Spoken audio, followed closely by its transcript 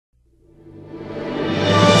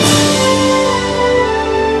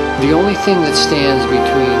only thing that stands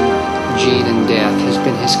between Gene and death has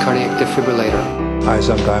been his cardiac defibrillator. I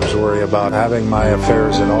sometimes worry about having my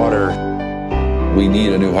affairs in order. We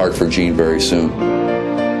need a new heart for Gene very soon.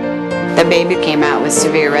 The baby came out with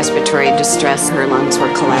severe respiratory distress. Her lungs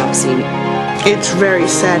were collapsing. It's very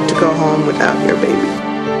sad to go home without your baby.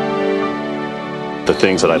 The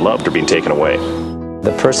things that I loved are being taken away.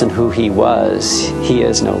 The person who he was, he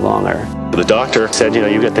is no longer. The doctor said, you know,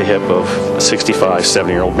 you got the hip of a 65,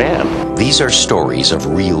 70-year-old man. These are stories of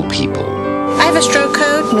real people. I have a stroke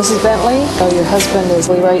code. Mrs. Bentley, oh, your husband is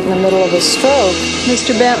right in the middle of a stroke.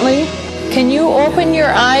 Mr. Bentley, can you open your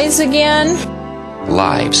eyes again?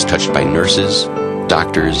 Lives touched by nurses,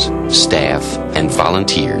 doctors, staff, and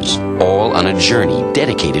volunteers, all on a journey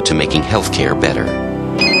dedicated to making healthcare better.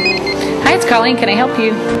 Hi, it's Colleen. Can I help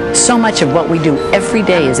you? So much of what we do every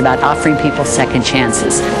day is about offering people second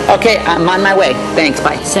chances. Okay, I'm on my way. Thanks,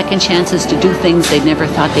 bye. Second chances to do things they never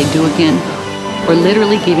thought they'd do again, or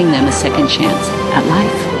literally giving them a second chance at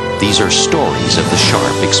life. These are stories of the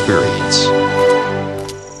Sharp experience.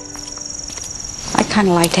 I kind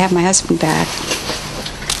of like to have my husband back.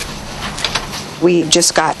 We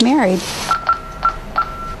just got married.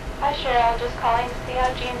 Hi, Cheryl. Just calling to see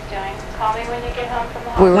how Gene's doing. Call me when you get home from the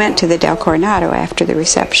hospital. We went to the Del Coronado after the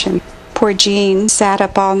reception. Poor Gene sat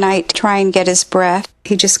up all night to try and get his breath.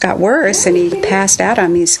 He just got worse, and he passed out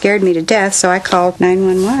on me. He scared me to death, so I called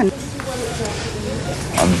 911.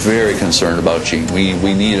 I'm very concerned about Gene.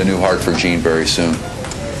 We need a new heart for Gene very soon.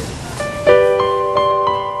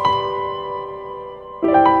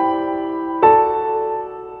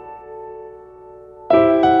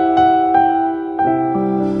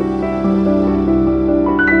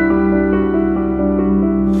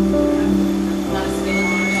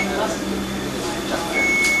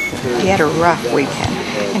 He had a rough weekend,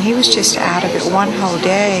 and he was just out of it one whole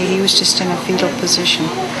day. He was just in a fetal position.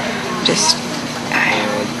 Just,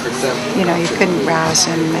 you know, you couldn't rouse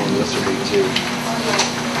him, and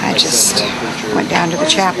I just went down to the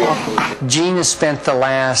chapel. Gene has spent the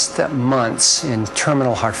last months in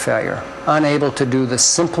terminal heart failure, unable to do the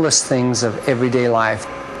simplest things of everyday life.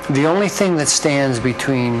 The only thing that stands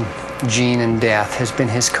between Gene and death has been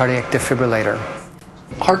his cardiac defibrillator.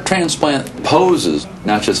 Heart transplant poses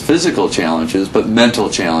not just physical challenges, but mental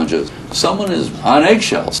challenges. Someone is on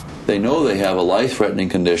eggshells. They know they have a life-threatening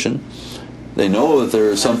condition. They know that there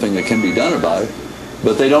is something that can be done about it,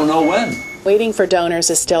 but they don't know when. Waiting for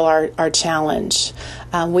donors is still our challenge.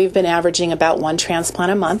 We've been averaging about 1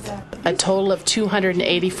 transplant a month. A total of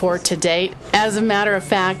 284 to date. As a matter of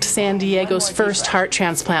fact, San Diego's first heart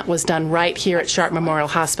transplant was done right here at Sharp Memorial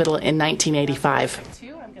Hospital in 1985.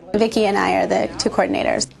 Vicki and I are the two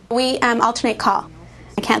coordinators. We alternate call.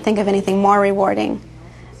 I can't think of anything more rewarding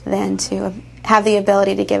than to have the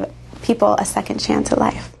ability to give people a second chance at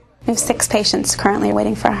life. We have 6 patients currently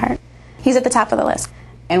waiting for a heart. He's at the top of the list,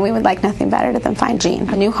 and we would like nothing better than find Gene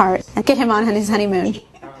a new heart and get him on his honeymoon.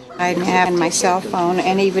 I have my cell phone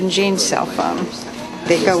and even Gene's cell phone.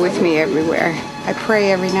 They go with me everywhere. I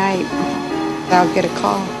pray every night. I'll get a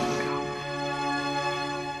call.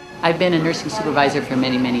 I've been a nursing supervisor for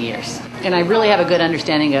many, many years, and I really have a good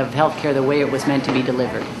understanding of healthcare the way it was meant to be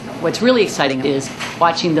delivered. What's really exciting is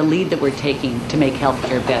watching the lead that we're taking to make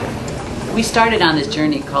healthcare better. We started on this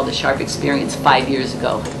journey called the Sharp Experience 5 years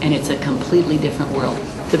ago, and it's a completely different world.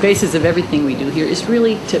 The basis of everything we do here is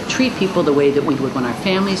really to treat people the way that we would want our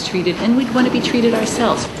families treated, and we'd want to be treated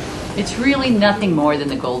ourselves. It's really nothing more than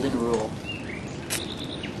the golden rule.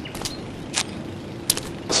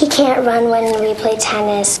 He can't run when we play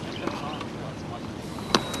tennis.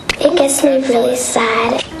 It gets me really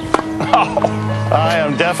sad. Oh, I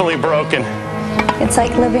am definitely broken. It's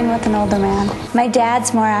like living with an older man. My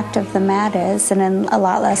dad's more active than Matt is, and in a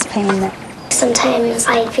lot less pain. Sometimes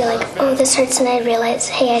I feel like, oh, this hurts, and I realize,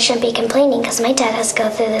 hey, I shouldn't be complaining because my dad has to go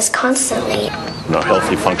through this constantly. In a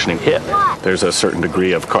healthy functioning hip, there's a certain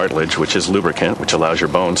degree of cartilage, which is lubricant, which allows your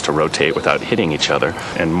bones to rotate without hitting each other.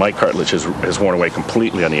 And my cartilage is worn away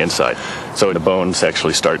completely on the inside. So the bones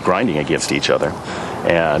actually start grinding against each other,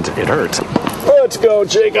 and it hurts. Let's go,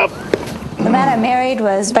 Jacob. The man I married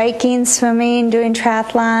was biking, swimming, doing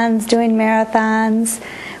triathlons, doing marathons.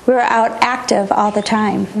 We were out active all the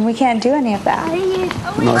time, and we can't do any of that.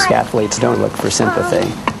 Most athletes don't look for sympathy.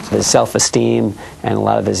 His self-esteem and a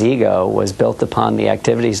lot of his ego was built upon the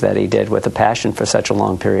activities that he did with a passion for such a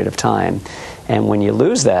long period of time. And when you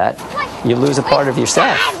lose that, you lose a part of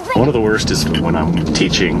yourself. One of the worst is when I'm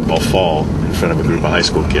teaching a fall in front of a group of high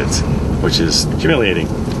school kids, which is humiliating.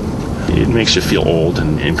 It makes you feel old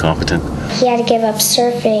and incompetent. He had to give up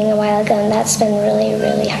surfing a while ago, and that's been really,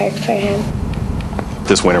 really hard for him.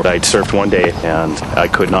 This winter, I surfed one day and I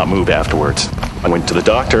could not move afterwards. I went to the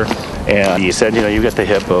doctor and he said, you got the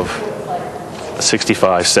hip of a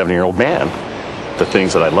 65, 70-year-old man. The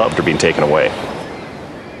things that I loved are being taken away.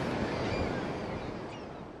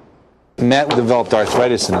 Matt developed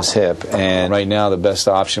arthritis in his hip, and right now the best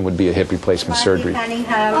option would be a hip replacement surgery.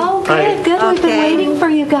 Oh, good, good. We've been waiting for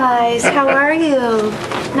you guys. How are you?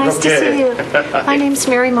 Nice to see you. My name's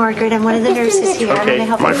Mary Margaret. I'm one of the nurses here. I'm going to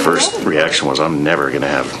help you. My first reaction was, I'm never going to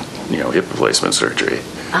have, hip replacement surgery.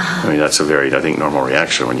 I mean, that's a very, I think, normal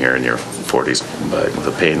reaction when you're in your 40s. But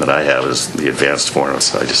the pain that I have is the advanced form,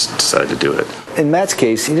 so I just decided to do it. In Matt's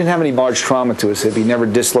case, he didn't have any large trauma to his hip. He never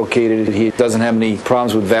dislocated it. He doesn't have any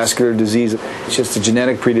problems with vascular disease. It's just a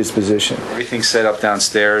genetic predisposition. Everything's set up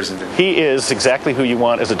downstairs. He is exactly who you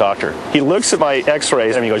want as a doctor. He looks at my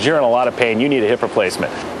x-rays and he goes, you're in a lot of pain. You need a hip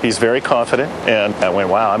replacement. He's very confident, and I went,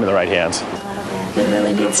 wow, I'm in the right hands. He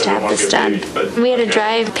really needs to have this done. We had to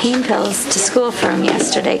drive pain pills to school for him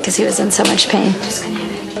yesterday because he was in so much pain.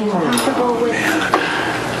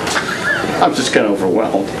 I'm just kind of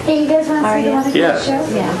overwhelmed. Hey, you guys want to see the one Yeah. show?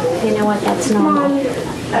 Yeah. You know what? That's normal.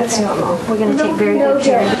 That's normal. We're going to take very good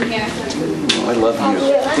care of you. I love you.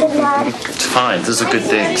 It's fine. This is a good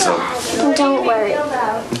thing, so. Don't worry.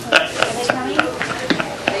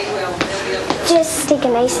 Just take a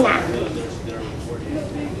nice nap.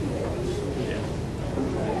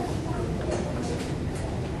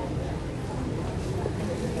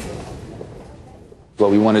 What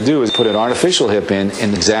we want to do is put an artificial hip in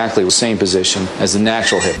exactly the same position as the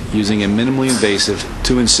natural hip, using a minimally invasive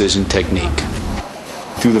 2-incision technique.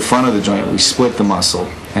 Through the front of the joint, we split the muscle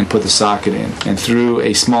and put the socket in. And through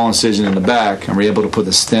a small incision in the back, and we're able to put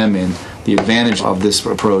the stem in. The advantage of this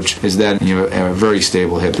approach is that you have a very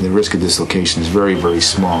stable hip, and the risk of dislocation is very, very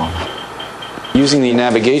small. Using the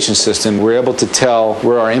navigation system, we're able to tell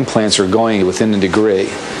where our implants are going within a degree.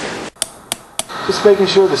 Just making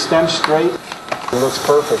sure the stem's straight. It looks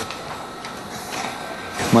perfect.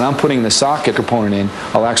 When I'm putting the socket component in,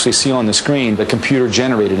 I'll actually see on the screen the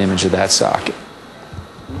computer-generated image of that socket.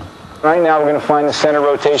 Right now, we're going to find the center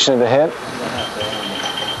rotation of the hip.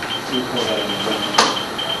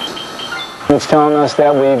 It's telling us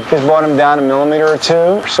that we've just brought him down a millimeter or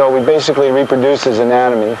two, so we basically reproduced his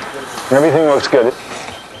anatomy. And everything looks good.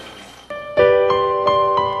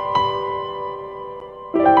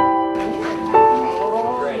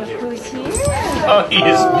 Oh, he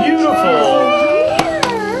is beautiful.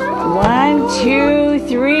 1, 2,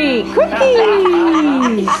 3.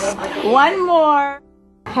 Cookies. One more.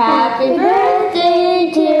 Happy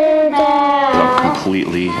birthday, dear Dad. I'm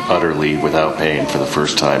completely, utterly without pain for the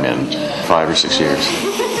first time in 5 or 6 years.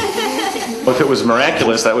 If it was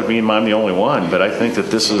miraculous, that would mean I'm the only one, but I think that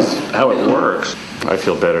this is how it works. I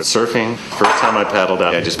feel better. Surfing, first time I paddled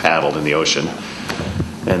out, I just paddled in the ocean.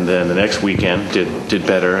 And then the next weekend did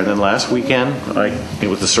better. And then last weekend,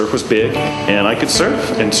 the surf was big, and I could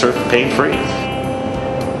surf, and surf pain-free.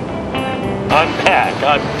 I'm back.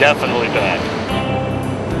 I'm definitely back.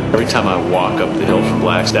 Every time I walk up the hill from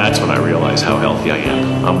Blacks, that's when I realize how healthy I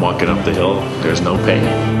am. I'm walking up the hill, there's no pain.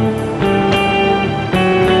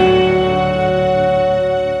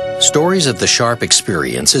 Stories of the Sharp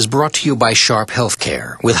Experience is brought to you by Sharp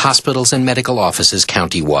Healthcare, with hospitals and medical offices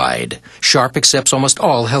county-wide. Sharp accepts almost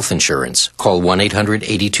all health insurance. Call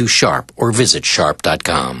 1-800-82-SHARP or visit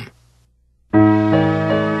sharp.com. When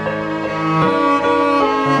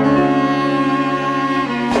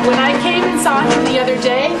I came and saw him the other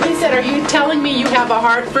day, he said, "Are you telling me you have a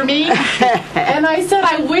heart for me?" And I said,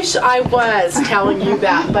 "I wish I was telling you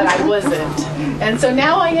that, but I wasn't." And so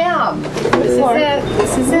now I am. This is it.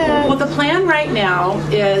 This is it. Well, the plan right now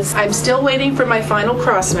is I'm still waiting for my final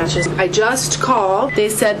cross matches. I just called. They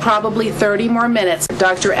said probably 30 more minutes.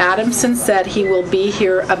 Dr. Adamson said he will be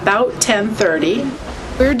here about 10:30.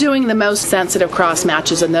 We're doing the most sensitive cross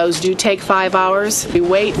matches, and those do take 5 hours. We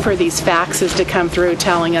wait for these faxes to come through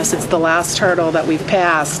telling us it's the last hurdle that we've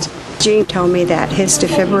passed. Gene told me that his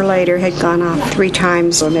defibrillator had gone off 3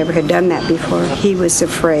 times. I never had done that before. He was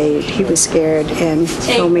afraid. He was scared and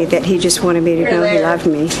told me that he just wanted me to know he loved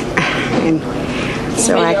me. And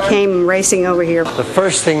so I came racing over here. The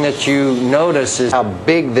first thing that you notice is how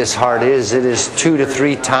big this heart is. It is 2 to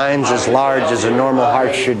 3 times as large as a normal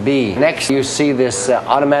heart should be. Next, you see this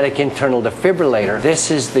automatic internal defibrillator. This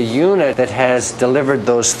is the unit that has delivered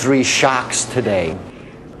those 3 shocks today.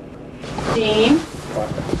 Gene,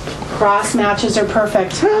 cross matches are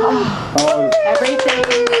perfect. Everything.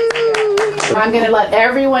 I'm going to let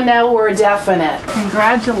everyone know we're definite.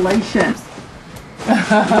 Congratulations.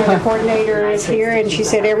 The coordinator is here, and she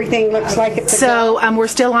said everything looks like it's. So we're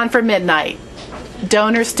still on for midnight.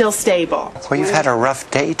 Donor still stable. Well, you've had a rough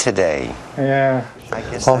day today. Yeah.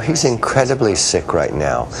 Oh, he's incredibly sick right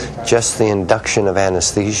now. Just the induction of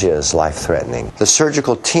anesthesia is life-threatening. The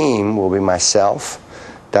surgical team will be myself,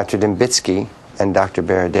 Dr. Dembitsky, and Dr.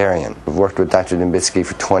 Baradarian. I've worked with Dr. Dembitsky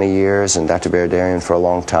for 20 years and Dr. Baradarian for a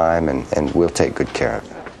long time, and we'll take good care of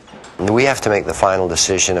it. We have to make the final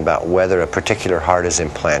decision about whether a particular heart is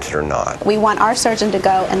implanted or not. We want our surgeon to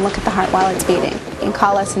go and look at the heart while it's beating and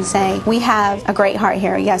call us and say, we have a great heart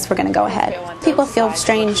here, yes, we're going to go ahead. People feel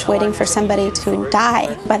strange waiting for somebody to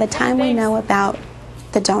die. By the time we know about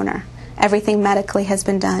the donor, everything medically has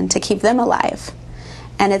been done to keep them alive.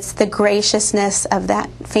 And it's the graciousness of that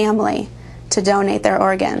family to donate their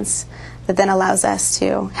organs that then allows us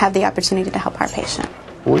to have the opportunity to help our patient.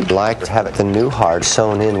 We'd like to have the new heart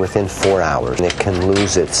sewn in within 4 hours. It can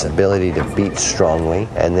lose its ability to beat strongly,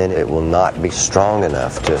 and then it will not be strong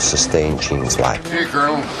enough to sustain Gene's life. Hey,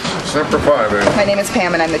 Colonel. Semper Fi, baby. My name is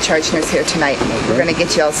Pam, and I'm the charge nurse here tonight. We're going to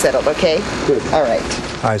get you all settled, okay? Good. All right.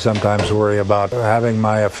 I sometimes worry about having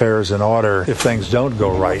my affairs in order if things don't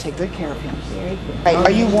go right. Take good care of him. Right.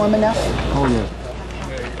 Are you warm enough? Oh, yeah.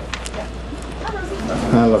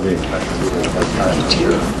 I love you.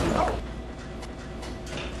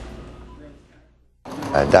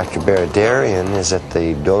 Dr. Baradarian is at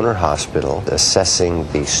the donor hospital assessing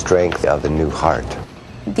the strength of the new heart.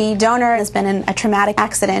 The donor has been in a traumatic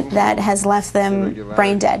accident that has left them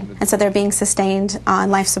brain dead, and so they're being sustained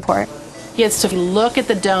on life support. He has to look at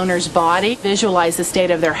the donor's body, visualize the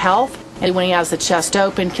state of their health, and when he has the chest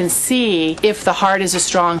open, can see if the heart is a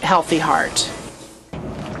strong, healthy heart.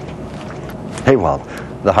 Hey, well,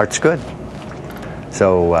 the heart's good.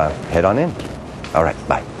 So head on in. All right,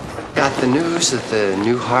 bye. Got the news that the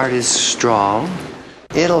new heart is strong.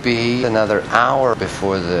 It'll be another hour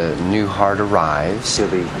before the new heart arrives. He'll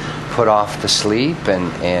be put off to sleep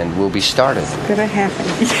and we'll be started. Could have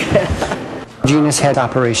happened. Gene has had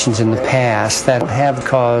operations in the past that have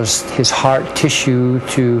caused his heart tissue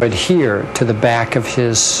to adhere to the back of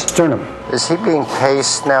his sternum. Is he being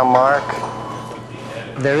paced now, Mark?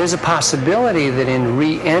 There is a possibility that in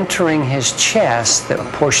re-entering his chest, that a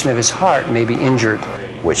portion of his heart may be injured,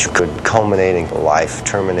 which could culminate in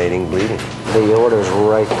life-terminating bleeding. The aorta's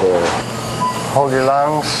right there. Hold your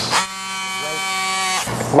lungs.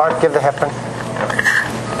 Mark, give the heparin.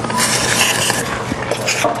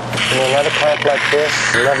 Give me another clamp like this,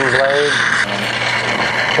 11 blade.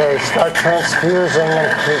 Okay, start transfusing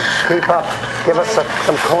and keep up. Give us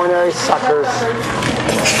some coronary suckers.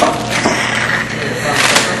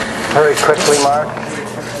 Hurry quickly, Mark.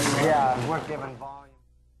 Yeah, we're giving volume.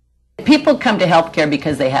 People come to healthcare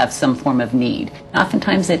because they have some form of need.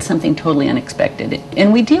 Oftentimes it's something totally unexpected.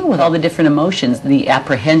 And we deal with all the different emotions, the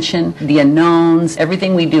apprehension, the unknowns,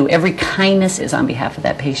 everything we do. Every kindness is on behalf of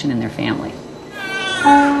that patient and their family.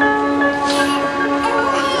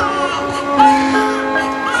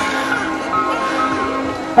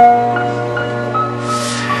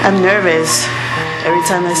 I'm nervous. Every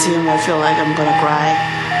time I see him, I feel like I'm gonna cry.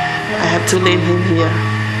 I have to leave him here.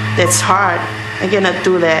 That's hard. I cannot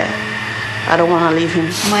do that. I don't want to leave him.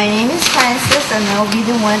 My name is Frances, and I'll be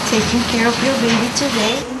the one taking care of your baby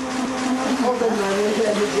today.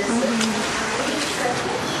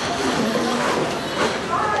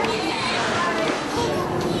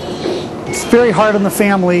 It's very hard on the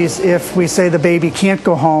families if we say the baby can't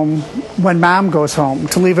go home when mom goes home.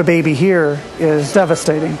 To leave a baby here is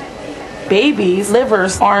devastating. Babies'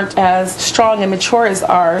 livers aren't as strong and mature as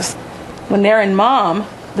ours. When they're in mom,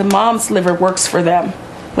 the mom's liver works for them.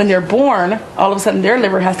 When they're born, all of a sudden their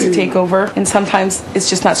liver has to take over, and sometimes it's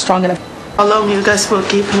just not strong enough. How long you guys will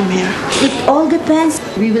keep him here? It all depends.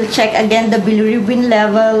 We will check again the bilirubin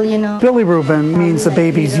level, Bilirubin means the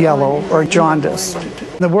baby's yellow or jaundice.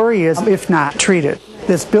 The worry is if not treated,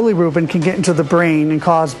 this bilirubin can get into the brain and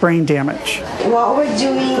cause brain damage. What we're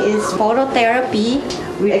doing is phototherapy.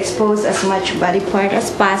 We expose as much body part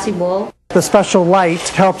as possible. The special light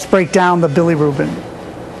helps break down the bilirubin.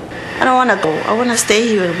 I don't want to go. I want to stay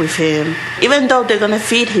here with him. Even though they're going to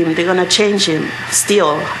feed him, they're going to change him, still,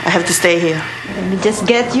 I have to stay here. Let me just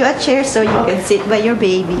get you a chair so you can sit by your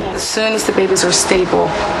baby. As soon as the babies are stable,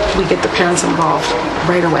 we get the parents involved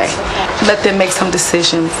right away. Let them make some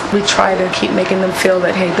decisions. We try to keep making them feel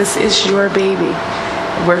that, hey, this is your baby.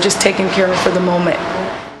 We're just taking care of it for the moment.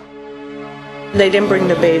 They didn't bring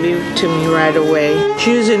the baby to me right away.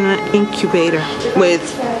 She was in an incubator with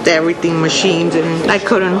everything, machines, and I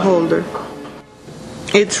couldn't hold her.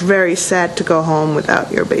 It's very sad to go home without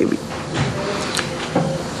your baby.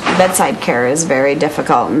 Bedside care is very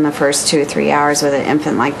difficult in the first 2 or 3 hours with an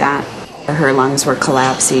infant like that. Her lungs were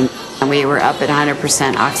collapsing. We were up at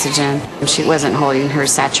 100% oxygen. She wasn't holding her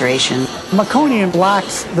saturation. Meconium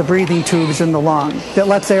blocks the breathing tubes in the lung that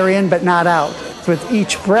lets air in but not out. With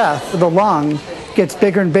each breath, the lung gets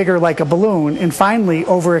bigger and bigger like a balloon and finally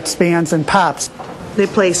overexpands and pops. They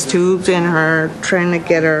placed tubes in her, trying to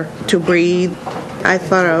get her to breathe. I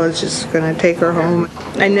thought I was just going to take her home.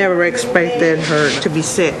 I never expected her to be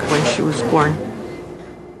sick when she was born.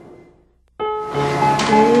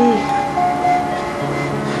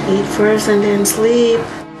 Eat first and then sleep.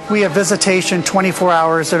 We have visitation 24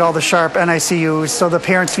 hours at all the Sharp NICUs, so the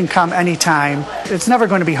parents can come anytime. It's never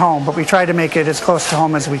going to be home, but we try to make it as close to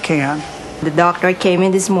home as we can. The doctor came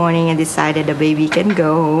in this morning and decided the baby can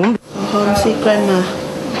go home. Home see Grandma.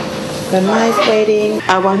 Grandma is waiting.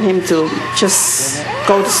 I want him to just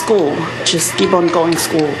go to school. Just keep on going to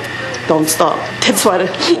school. Don't stop. That's what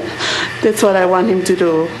I want him to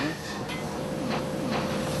do.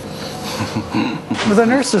 The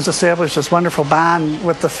nurses established this wonderful bond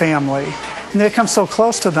with the family. And they become so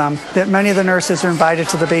close to them that many of the nurses are invited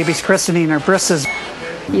to the baby's christening or brisses.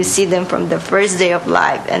 You see them from the first day of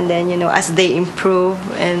life, and then, you know, as they improve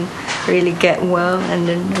and really get well and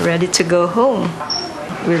then ready to go home.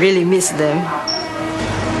 We really miss them.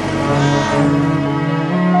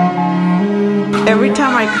 Every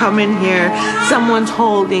time I come in here, someone's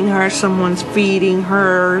holding her, someone's feeding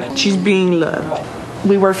her. She's being loved.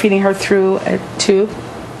 We were feeding her through a tube,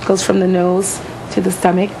 goes from the nose to the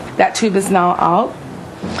stomach. That tube is now out,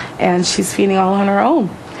 and she's feeding all on her own.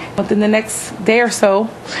 Within the next day or so,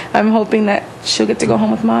 I'm hoping that she'll get to go home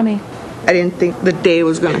with Mommy. I didn't think the day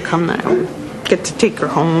was going to come that I would get to take her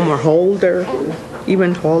home or hold her,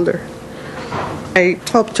 even hold her. I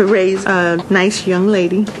hope to raise a nice young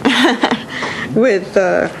lady with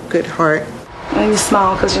a good heart. And you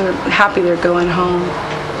smile because you're happy they're going home.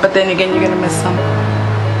 But then again, you're going to miss them.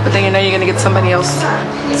 But then you know you're going to get somebody else.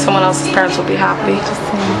 Someone else's parents will be happy.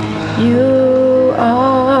 You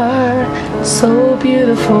are so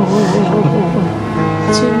beautiful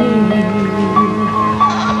to me.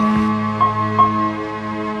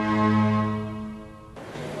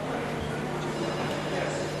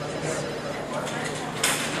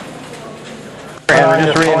 And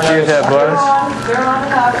just reinfuse that blood.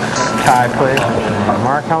 Tie, please.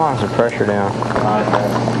 Mark, how long's the pressure down?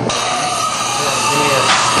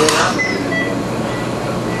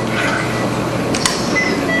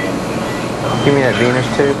 Give me that venous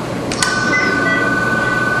tube.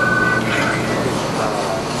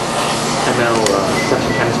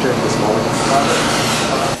 Suction canister, the small one.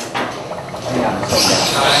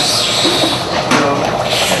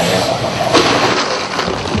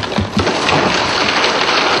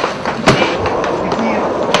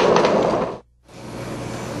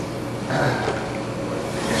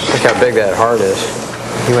 Look how big that heart is.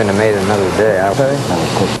 He wouldn't have made it another day. Okay.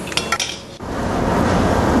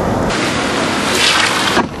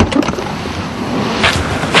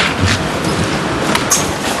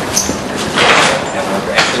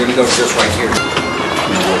 We're going to go just right here. And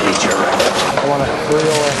we'll reach around. I want a 3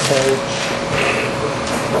 OSH.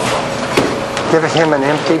 Give him an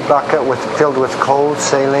empty bucket filled with cold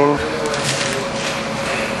saline.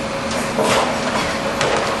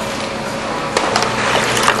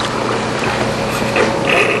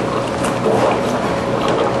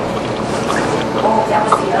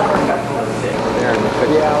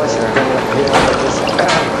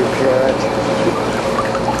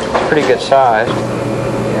 Pretty good size.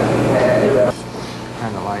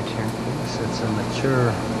 Turn the lights here. It's a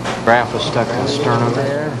mature graft was stuck to the sternum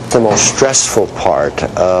there. The most stressful part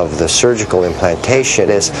of the surgical implantation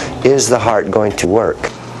is the heart going to work?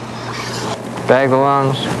 Bag the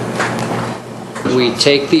lungs. We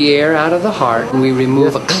take the air out of the heart and we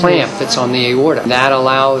remove a clamp that's on the aorta. That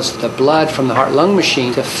allows the blood from the heart-lung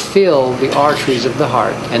machine to fill the arteries of the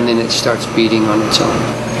heart, and then it starts beating on its own.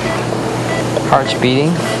 Heart's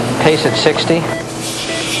beating. Pace at 60.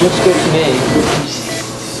 Looks good to me.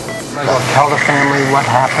 I'll tell the family what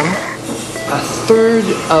happened. A third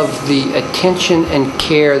of the attention and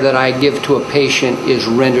care that I give to a patient is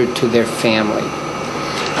rendered to their family.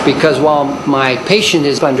 Because while my patient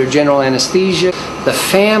is under general anesthesia, the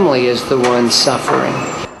family is the one suffering.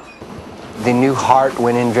 The new heart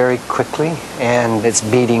went in very quickly, and it's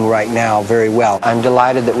beating right now very well. I'm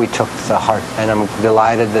delighted that we took the heart, and I'm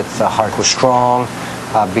delighted that the heart was strong,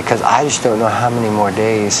 because I just don't know how many more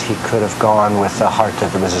days he could have gone with a heart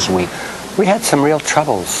that was as weak. We had some real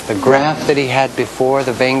troubles. The graft that he had before,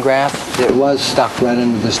 the vein graft, it was stuck right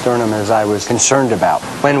into the sternum, as I was concerned about.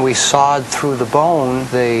 When we sawed through the bone,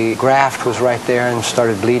 the graft was right there and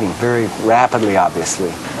started bleeding very rapidly,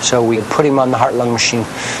 obviously. So we put him on the heart-lung machine.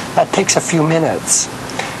 That takes a few minutes.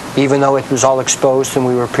 even though it was all exposed and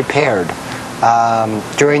we were prepared.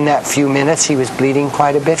 During that few minutes, he was bleeding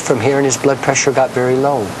quite a bit from here, and his blood pressure got very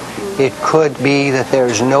low. It could be that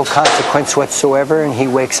there's no consequence whatsoever and he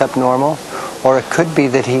wakes up normal, or it could be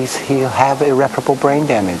that he'll have irreparable brain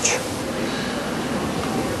damage.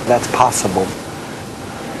 That's possible.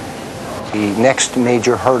 The next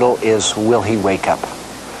major hurdle is, will he wake up?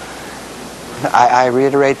 I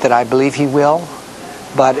reiterate that I believe he will,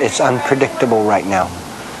 but it's unpredictable right now.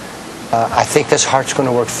 I think this heart's going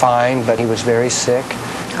to work fine, but he was very sick.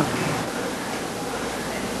 Okay.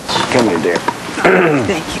 Come here, dear.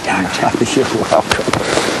 Thank you, doctor. You're welcome.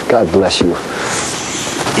 God bless you.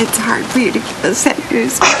 It's hard for you to keep us that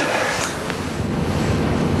news.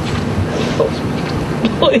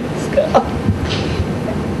 Please, God.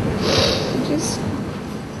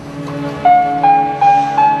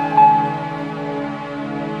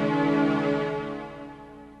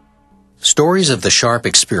 Stories of the Sharp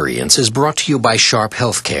Experience is brought to you by Sharp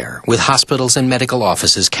Healthcare, with hospitals and medical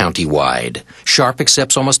offices county-wide. Sharp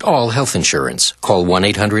accepts almost all health insurance. Call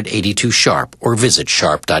 1-800-82-SHARP or visit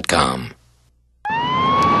sharp.com.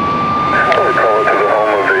 I would call it to the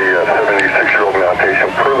home of a 76-year-old male patient.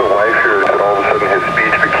 Per the wife here, that all of a sudden his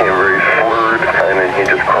speech became very slurred, and then he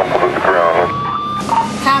just crumpled to the ground.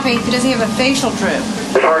 Happy, does he have a facial droop?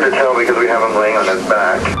 It's hard to tell because we have him laying on his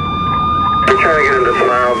back. We're trying to get him to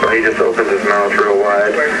smile, but he just opens his mouth real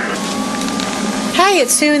wide. Hi,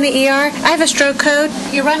 it's Sue in the ER. I have a stroke code.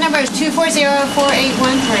 Your run number is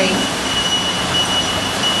 240-4813.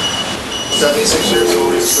 76 years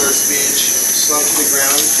old, his third speech, slumped to the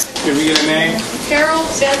ground. Did we get a name? Harold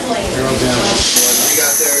Bentley. Harold Bentley. We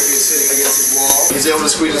got there, he was sitting against the wall. He was able to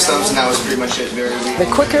squeeze his thumbs, and that was pretty much it, very weak. The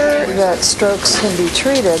quicker that strokes can be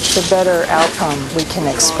treated, the better outcome we can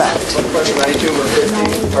expect.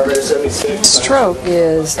 Stroke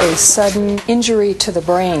is a sudden injury to the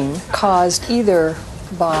brain caused either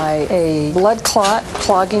by a blood clot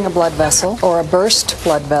clogging a blood vessel or a burst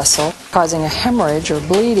blood vessel causing a hemorrhage or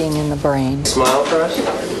bleeding in the brain. Smile for us.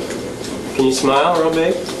 Can you smile real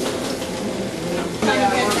big?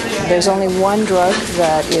 There's only one drug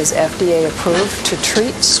that is FDA approved to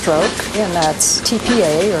treat stroke, and that's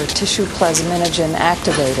TPA, or tissue plasminogen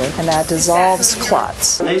activator, and that dissolves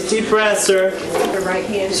clots. Nice deep breath, sir. The right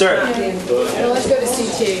hand. Sir. Well, let's go to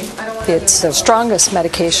CT. It's the strongest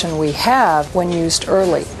medication we have when used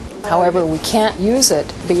early. However, we can't use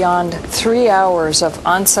it beyond 3 hours of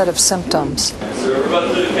onset of symptoms.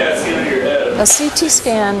 A CT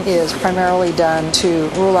scan is primarily done to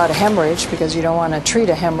rule out a hemorrhage because you don't want to treat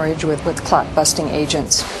a hemorrhage with clot-busting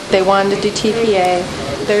agents. They wanted to do TPA.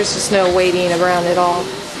 There's just no waiting around at all.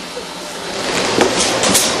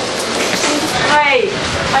 Hi,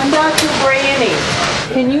 I'm Dr. Branny.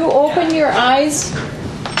 Can you open your eyes,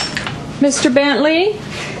 Mr. Bentley?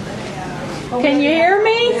 Can you hear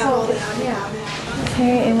me?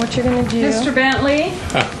 Okay, and what you're going to do... Mr. Bentley?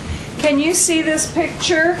 Can you see this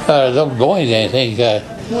picture? Don't go into anything.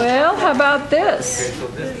 Well, how about this?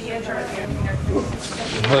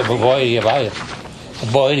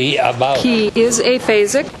 He is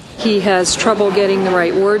aphasic. He has trouble getting the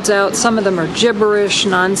right words out. Some of them are gibberish,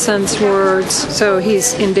 nonsense words. So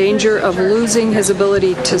he's in danger of losing his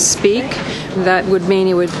ability to speak. That would mean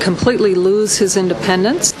he would completely lose his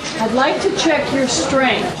independence. I'd like to check your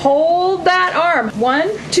strength. Hold that arm.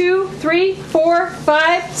 1, 2, 3, 4,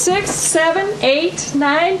 5, 6, 7, 8,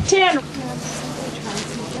 9, 10.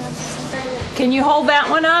 Can you hold that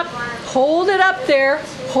one up? Hold it up there.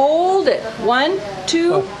 Hold it. 1,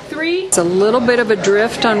 2, 3. It's a little bit of a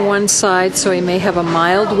drift on one side, so he may have a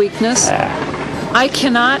mild weakness. I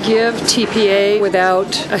cannot give TPA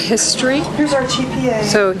without a history. Here's our TPA.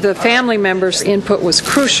 So the family member's input was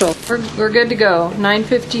crucial. We're good to go.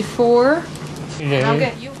 9:54.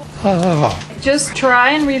 Okay. Just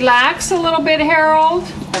try and relax a little bit, Harold.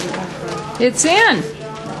 It's in.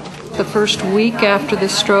 The first week after the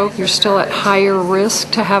stroke, you're still at higher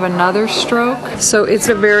risk to have another stroke. So it's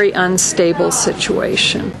a very unstable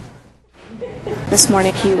situation. This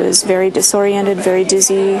morning he was very disoriented, very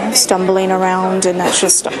dizzy, stumbling around, and that's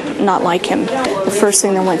just not like him. The first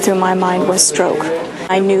thing that went through my mind was stroke.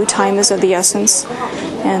 I knew time is of the essence,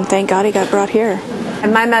 and thank God he got brought here.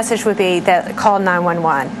 And my message would be that call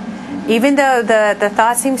 911. Even though the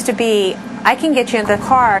thought seems to be, I can get you in the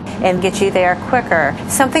car and get you there quicker.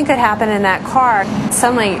 Something could happen in that car.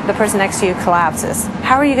 Suddenly the person next to you collapses.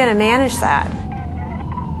 How are you going to manage that?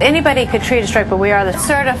 Anybody could treat a stroke, but we are the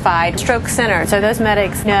certified stroke center. So those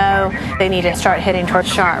medics know they need to start heading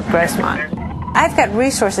towards Sharp, Grossmont. I've got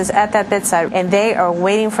resources at that bedside, and they are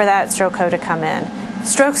waiting for that stroke code to come in.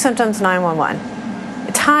 Stroke symptoms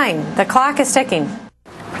 911. Time. The clock is ticking.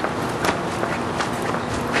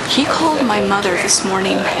 He called my mother this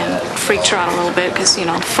morning and freaked her out a little bit because, the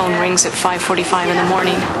phone rings at 5:45 in the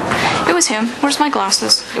morning. It was him. Where's my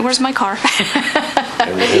glasses? Where's my car?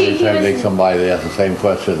 Every time they come by, they ask the same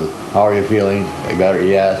question. How are you feeling? Better?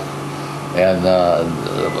 Yes. And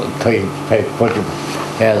put your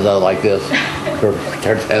hands out like this for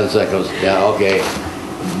 10 seconds. Yeah, okay.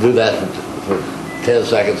 Do that for 10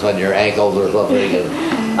 seconds on your ankles or something.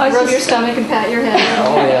 And rub your stomach and pat your head.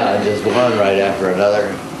 Oh yeah, just one right after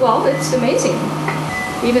another. Well, it's amazing.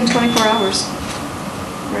 Even 24 hours.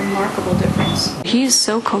 Remarkable difference. He is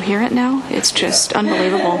so coherent now. It's just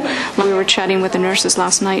unbelievable. We were chatting with the nurses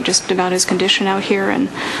last night just about his condition out here, and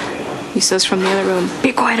he says from the other room,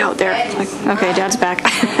 "Be quiet out there." Like, okay, Dad's back.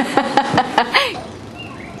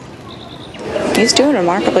 He's doing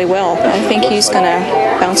remarkably well. I think he's going to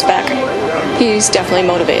bounce back. He's definitely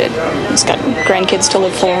motivated. He's got grandkids to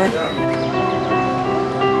live for.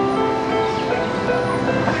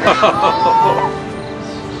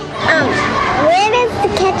 Where does the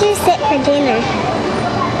catcher sit for dinner?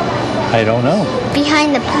 I don't know.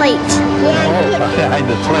 Behind the plate. Oh, behind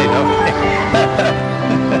the plate, okay.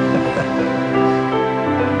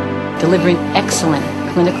 Delivering excellent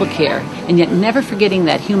clinical care, and yet never forgetting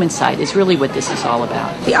that human side is really what this is all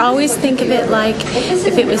about. We always think of it like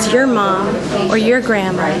if it was your mom or your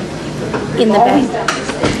grandma in the bed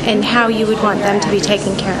and how you would want them to be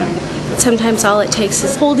taken care of. Sometimes all it takes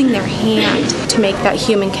is holding their hand to make that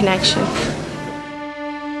human connection.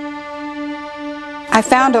 I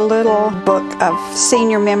found a little book of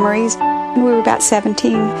senior memories. We were about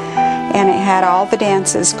 17, and it had all the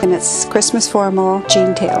dances, and it's Christmas formal,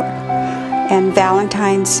 Gene Taylor, and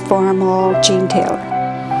Valentine's formal, Gene Taylor.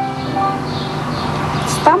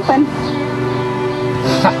 Stumping.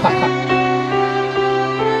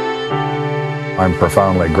 I'm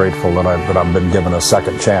profoundly grateful that I've been given a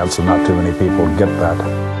second chance, and not too many people get that.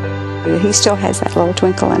 He still has that little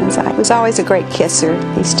twinkle in his eye. He was always a great kisser.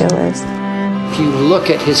 He still is. If you look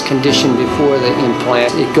at his condition before the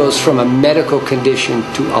implant, it goes from a medical condition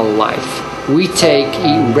to a life. We take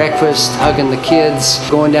eating breakfast, hugging the kids,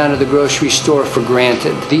 going down to the grocery store for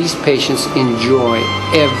granted. These patients enjoy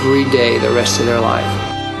every day the rest of their life.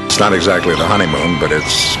 It's not exactly the honeymoon, but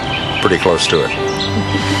it's pretty close to it.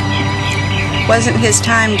 Wasn't his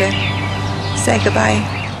time to say goodbye.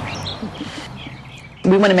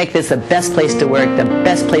 We want to make this the best place to work, the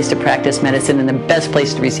best place to practice medicine, and the best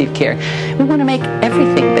place to receive care. We want to make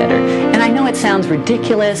everything better. And I know it sounds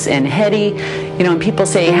ridiculous and heady, and people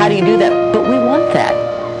say, how do you do that? But we want that.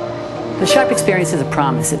 The Sharp experience is a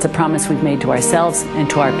promise. It's a promise we've made to ourselves and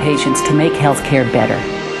to our patients to make healthcare better.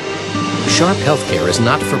 Sharp Healthcare is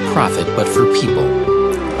not for profit, but for people.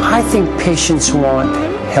 I think patients want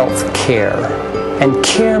health care. And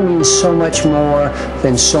care means so much more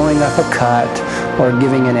than sewing up a cut or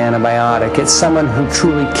giving an antibiotic. It's someone who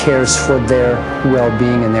truly cares for their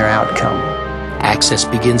well-being and their outcome. Access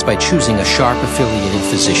begins by choosing a Sharp-affiliated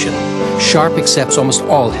physician. Sharp accepts almost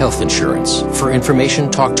all health insurance. For information,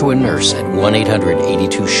 talk to a nurse at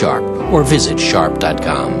 1-800-82-SHARP or visit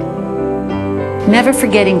sharp.com. Never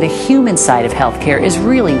forgetting the human side of healthcare is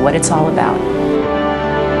really what it's all about.